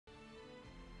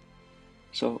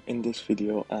So in this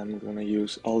video I'm gonna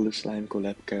use all the slime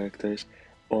collab characters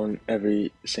on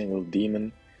every single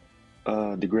demon.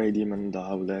 The grey demon, the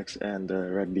Howlex and the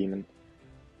red demon.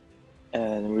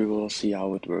 And we will see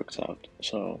how it works out.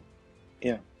 So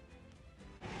yeah.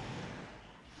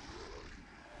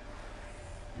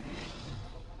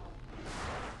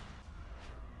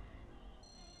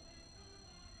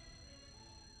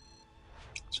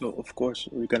 So of course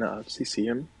we're gonna out CC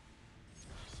him.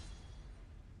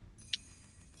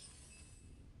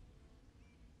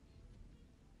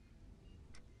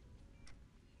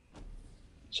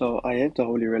 So I have the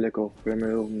Holy Relic of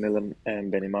Brimil, Milim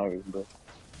and Benimaru, but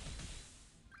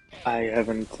I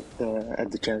haven't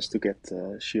had the chance to get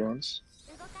Shion's.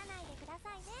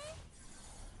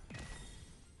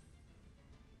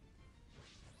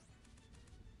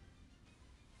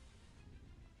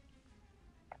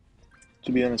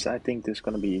 To be honest, I think this is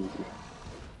gonna be easy.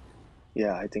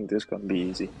 Yeah, I think this is gonna be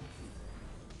easy.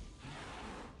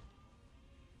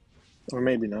 Or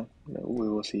maybe not. No, we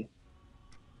will see.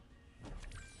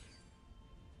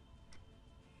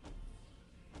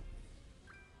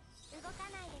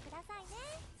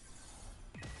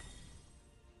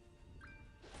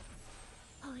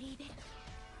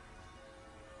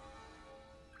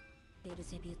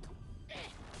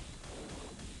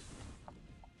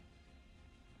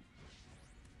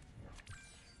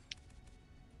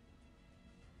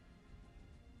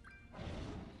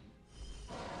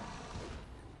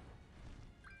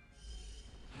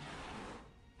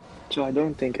 So I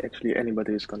don't think actually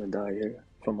anybody is gonna die here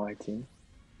from my team.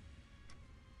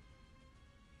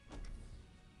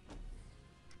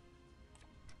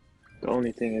 The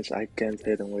only thing is I can't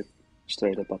hit him with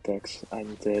straight up attacks. I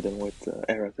need to hit him with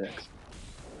air attacks.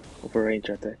 Or range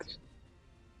attacks.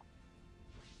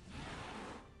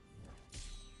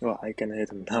 Well, I can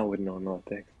hit him now with normal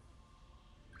attacks.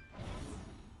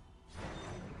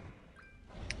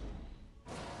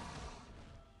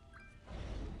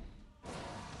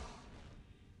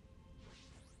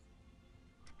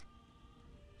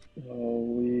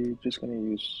 We're just gonna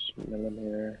use Milim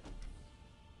here.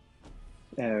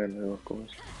 And of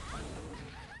course.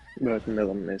 But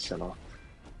Milim is enough.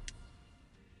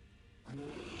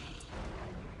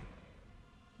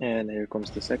 And here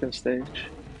comes the second stage.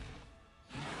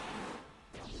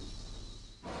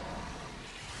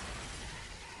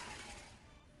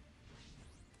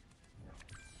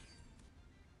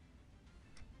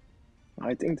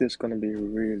 I think this is gonna be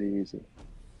really easy.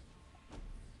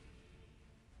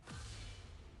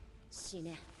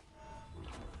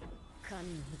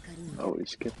 Oh, we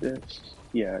skipped this.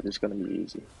 Yeah, this is gonna be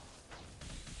easy.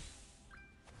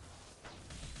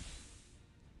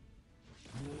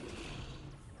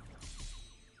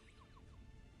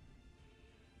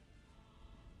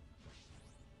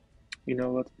 You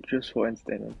know what? Just for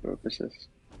entertainment purposes.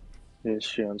 Here's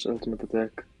Shion's ultimate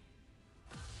attack.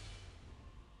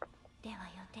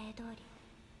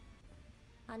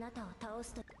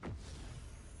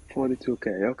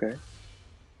 42k, okay.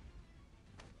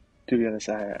 To be honest,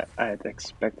 I had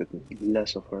expected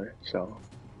less of her, so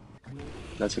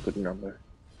that's a good number.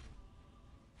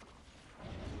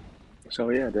 So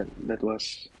yeah, that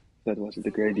was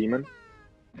the Grey Demon.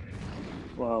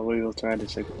 Well, we will try the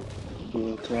second. We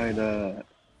will try the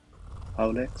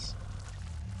Howlex,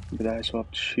 but I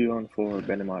swapped Shion for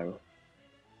Benimaru.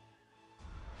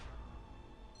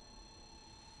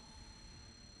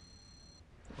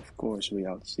 Of course, we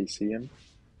out CC him.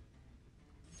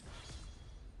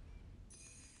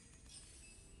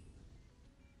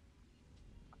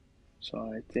 So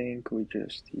I think we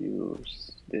just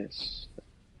use this.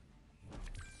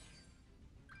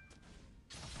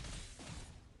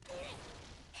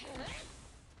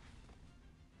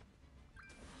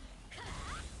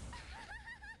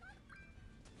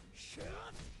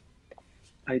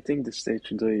 I think the stage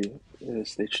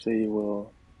 3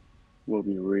 will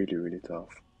be really tough.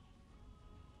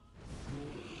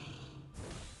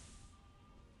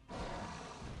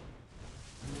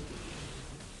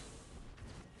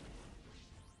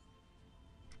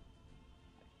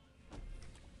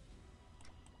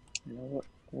 You know what?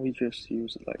 We just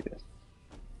use it like this.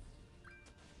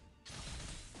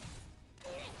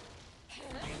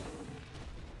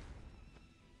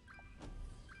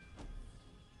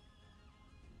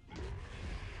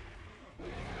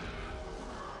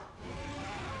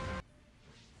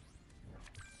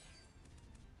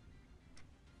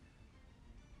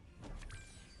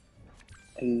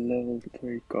 A level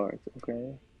 3 card,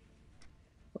 okay?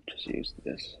 I'll just use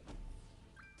this.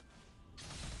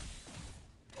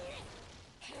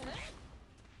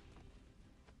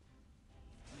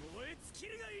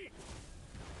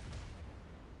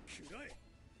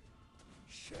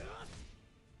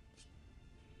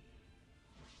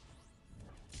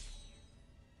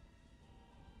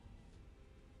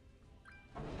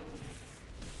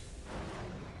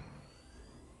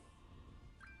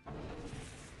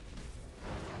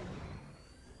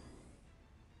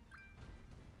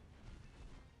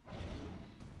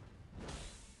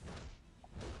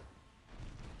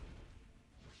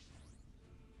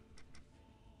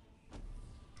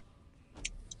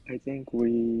 I think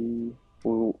we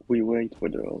wait for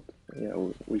the ult. Yeah,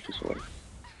 we just wait.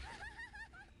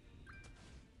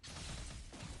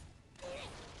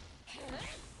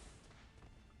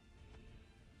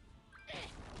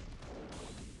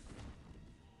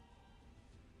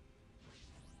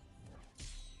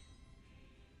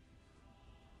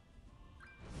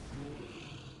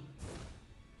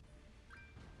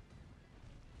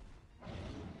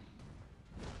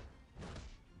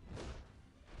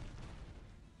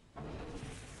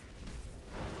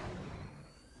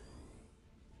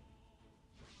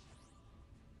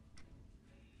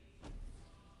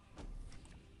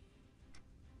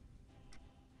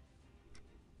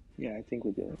 Yeah, I think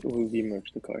we did. We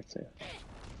merged the cards, yeah.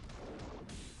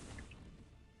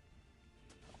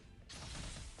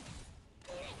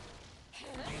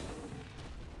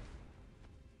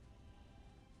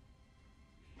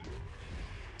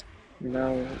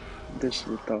 Now, this is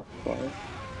the tough part.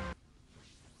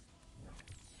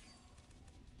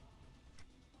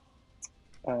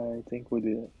 I think we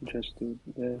did just do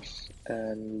this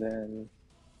and then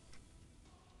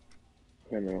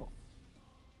Removal.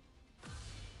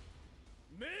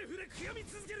 冥府で悔やみ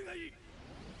続けるがいい。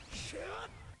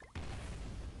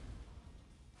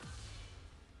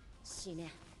死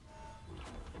ね。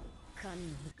神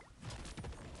の。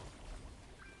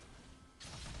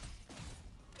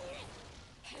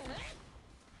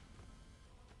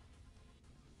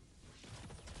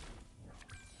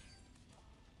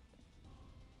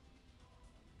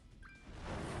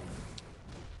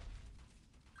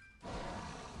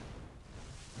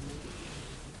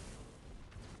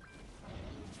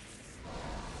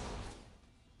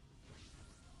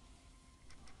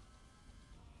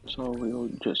So we'll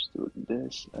just do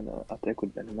this and attack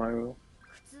with Benimaru.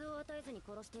 苦痛を与えずに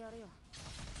殺してやるよ。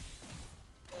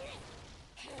く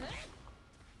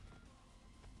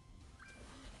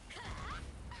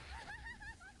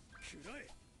らえ。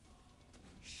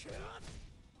シャー。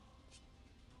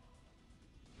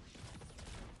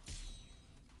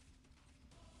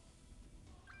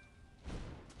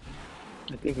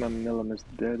I think my Milam is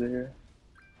dead here.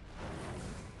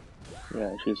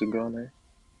 Yeah, she's a goner.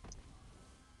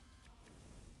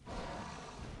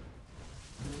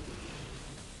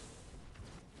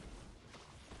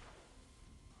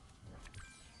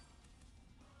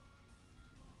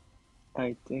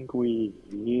 I think we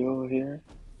heal here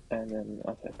and then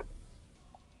attack.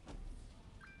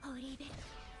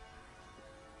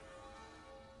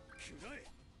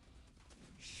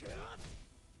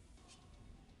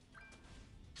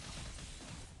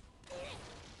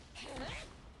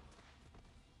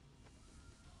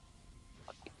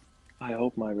 I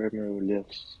hope my Rimuru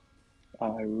lives.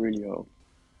 I really hope.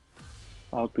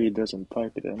 I hope he doesn't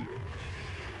type it in.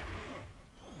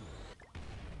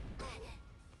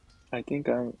 I think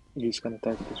he's gonna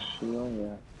type the shield,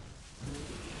 yeah.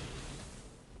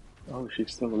 Oh,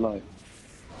 she's still alive.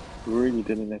 Really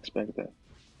didn't expect that.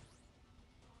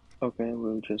 Okay,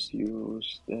 we'll just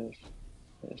use this,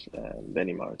 and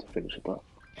Benimar to finish it off.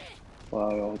 Well,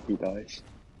 I hope he dies.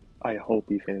 I hope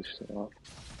he finishes it off.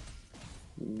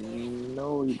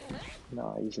 No,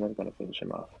 nah, he's not gonna finish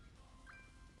him off.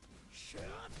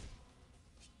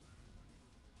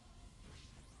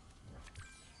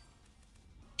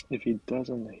 If he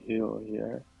doesn't heal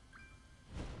here...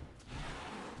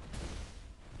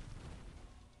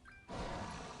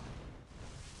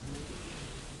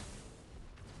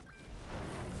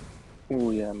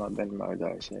 Oh yeah, my Benimar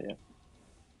dies, yeah.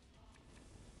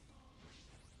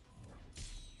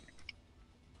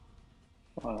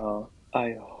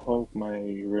 I hope my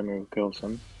Rimuru kills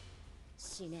him.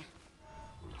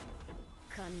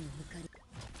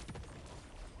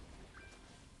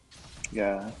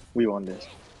 Yeah, we won this.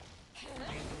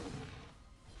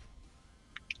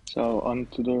 So, on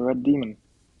to the Red Demon.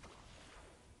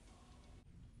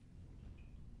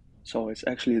 So, it's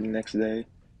actually the next day,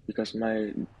 because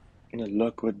my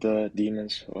luck with the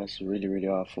demons was really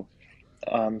awful.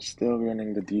 I'm still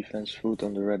running the defense route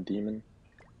on the Red Demon,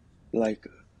 like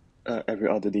every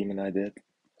other demon I did.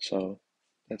 So,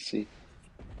 let's see.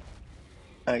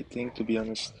 I think, to be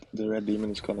honest, the Red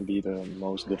Demon is gonna be the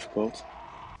most difficult.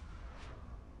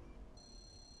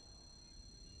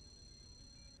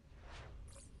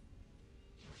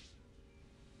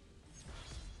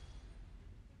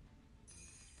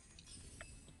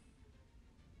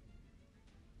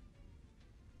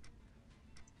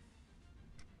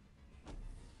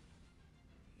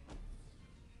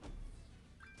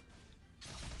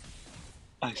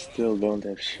 I still don't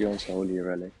have Shion's Holy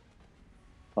Relic.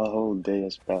 A whole day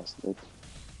has passed, but...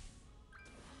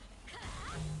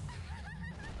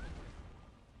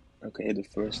 Okay, the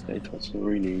first stage was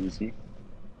really easy.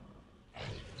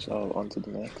 So on to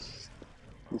the next,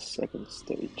 the second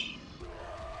stage.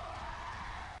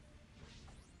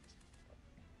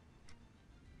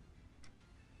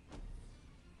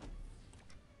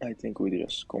 I think we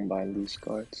just combine these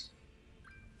cards.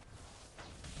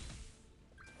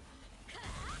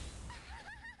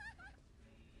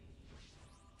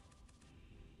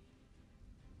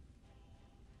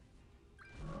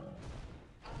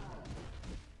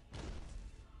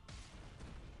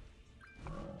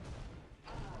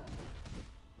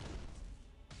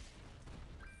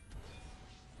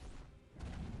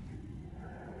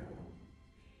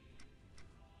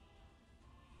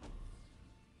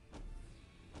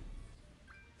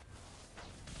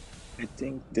 I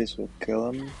think this will kill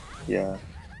him. Yeah.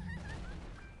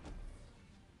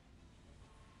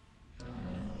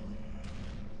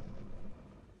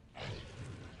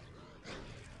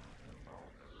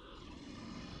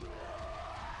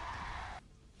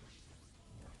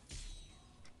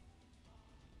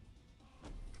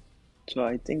 So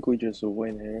I think we just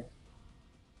win here.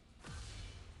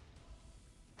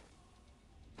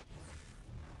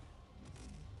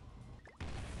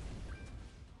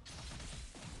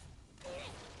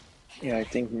 Yeah, I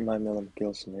think my Melon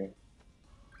kills him here.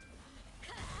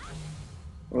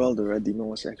 Well, the red demon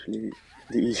was actually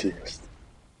the easiest.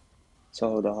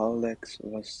 So the Howlex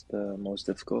was the most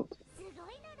difficult.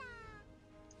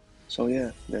 So yeah,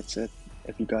 that's it.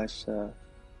 If you guys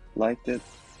liked it,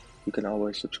 you can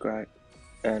always subscribe,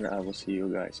 and I will see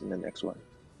you guys in the next one.